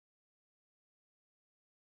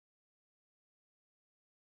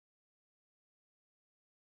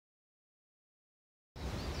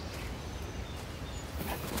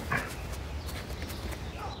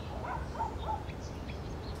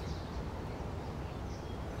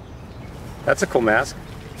That's a cool mask.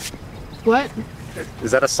 What?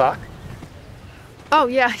 Is that a sock? Oh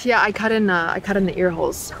yeah, I cut in the ear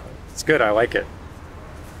holes. It's good, I like it.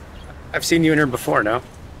 I've seen you in here before, no?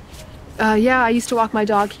 Yeah, I used to walk my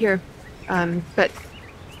dog here, but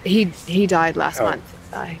he died last month.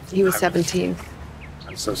 He was 17.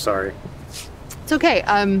 I'm so sorry. It's okay.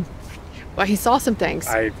 Well, he saw some things.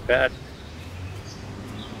 I bet.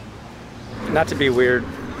 Not to be weird,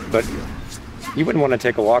 but you wouldn't want to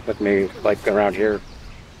take a walk with me, like around here.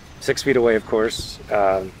 6 feet away, of course.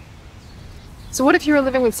 So what if you were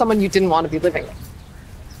living with someone you didn't want to be living with?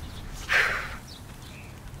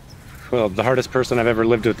 Well, the hardest person I've ever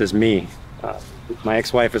lived with is me. My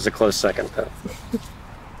ex-wife is a close second, though.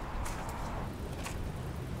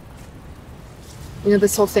 You know,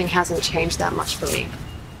 this whole thing hasn't changed that much for me.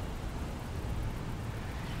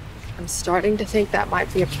 I'm starting to think that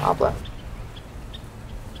might be a problem.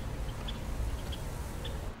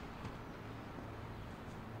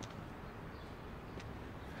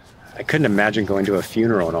 I couldn't imagine going to a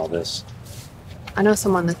funeral and all this. I know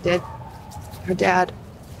someone that did. Her dad.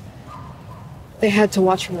 They had to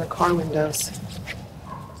watch from their car windows.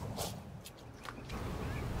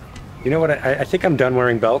 You know what? I think I'm done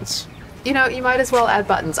wearing belts. You know, you might as well add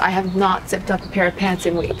buttons. I have not zipped up a pair of pants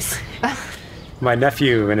in weeks. My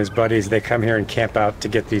nephew and his buddies, they come here and camp out to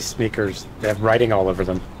get these sneakers. They have writing all over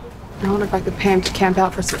them. I wonder if I could pay him to camp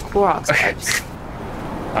out for some Clorox wipes.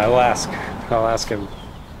 I'll ask. I'll ask him.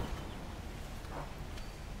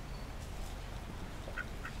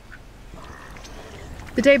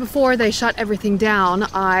 The day before they shut everything down,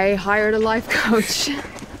 I hired a life coach.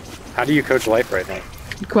 How do you coach life right now?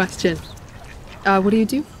 Good question. What do you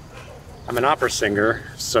do? I'm an opera singer,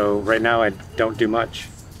 so right now I don't do much.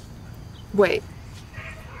 Wait.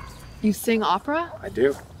 You sing opera? I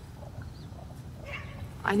do.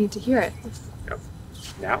 I need to hear it. Yep.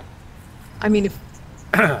 Now? I mean, if...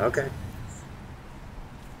 Okay.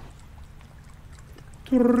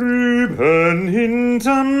 Drüben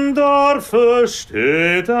hinterm Dorfe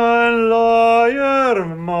steht ein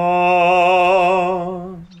Leiermann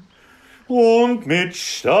und mit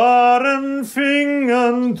starren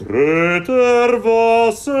Fingern dreht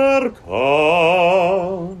Wasser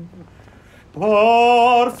kann.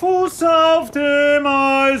 Barfuß auf dem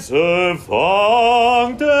Eise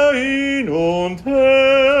fangt hin und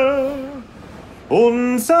her.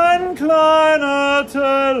 Und sein kleiner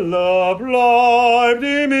Teller bleibt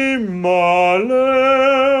ihm immer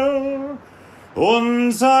leer.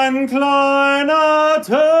 Und sein kleiner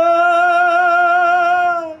Teller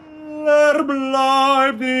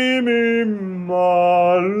bleibt ihm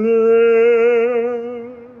immer leer.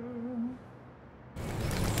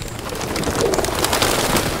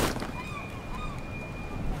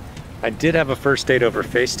 I did have a first date over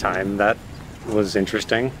FaceTime. That was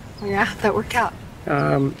interesting. Yeah, that worked out.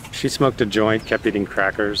 She smoked a joint, kept eating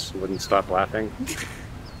crackers, wouldn't stop laughing.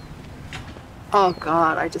 Oh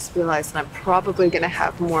God, I just realized I'm probably gonna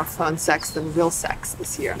have more phone sex than real sex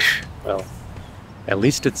this year. Well, at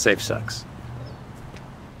least it's safe sex.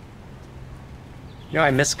 You know,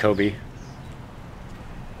 I miss Kobe.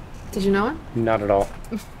 Did you know him? Not at all.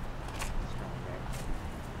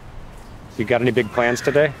 You got any big plans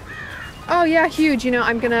today? Oh yeah, huge. You know,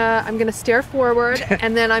 I'm gonna stare forward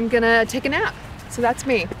and then I'm gonna take a nap. So that's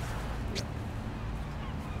me.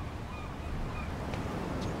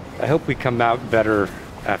 I hope we come out better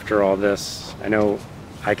after all this. I know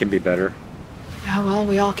I can be better. Yeah, well,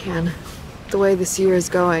 we all can. The way this year is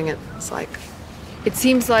going, it's like, it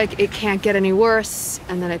seems like it can't get any worse,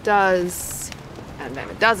 and then it does, and then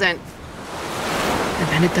it doesn't, and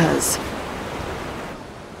then it does.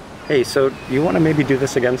 Hey, so you want to maybe do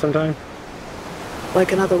this again sometime?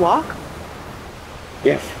 Like another walk?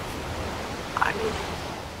 Yeah. I mean,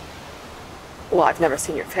 well, I've never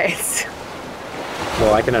seen your face.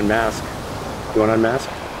 Well, I can unmask. You want to unmask?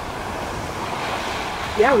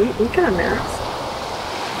 Yeah, we can unmask.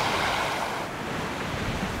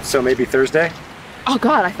 So maybe Thursday? Oh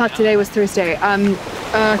God, I thought today was Thursday.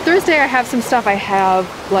 Thursday I have some stuff. I have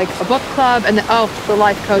like a book club and the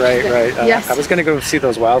life coach. Right. Yes. I was gonna go see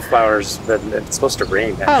those wildflowers, but it's supposed to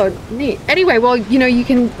rain. Actually. Oh, neat. Anyway, well, you know, you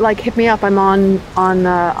can like hit me up. I'm on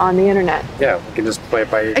the internet. Yeah, we can just play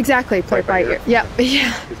it by ear. Exactly, play it by ear. Yeah.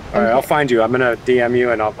 All right, I'll find you. I'm gonna DM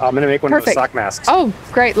you, and I'm gonna make one of those sock masks. Oh,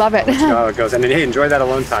 great, love it. Let's see how it goes. And then, hey, enjoy that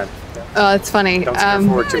alone time. Oh, it's funny. Don't stare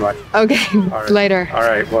forward too much. Okay, All right. later. All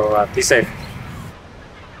right. Well, be safe.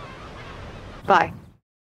 Bye.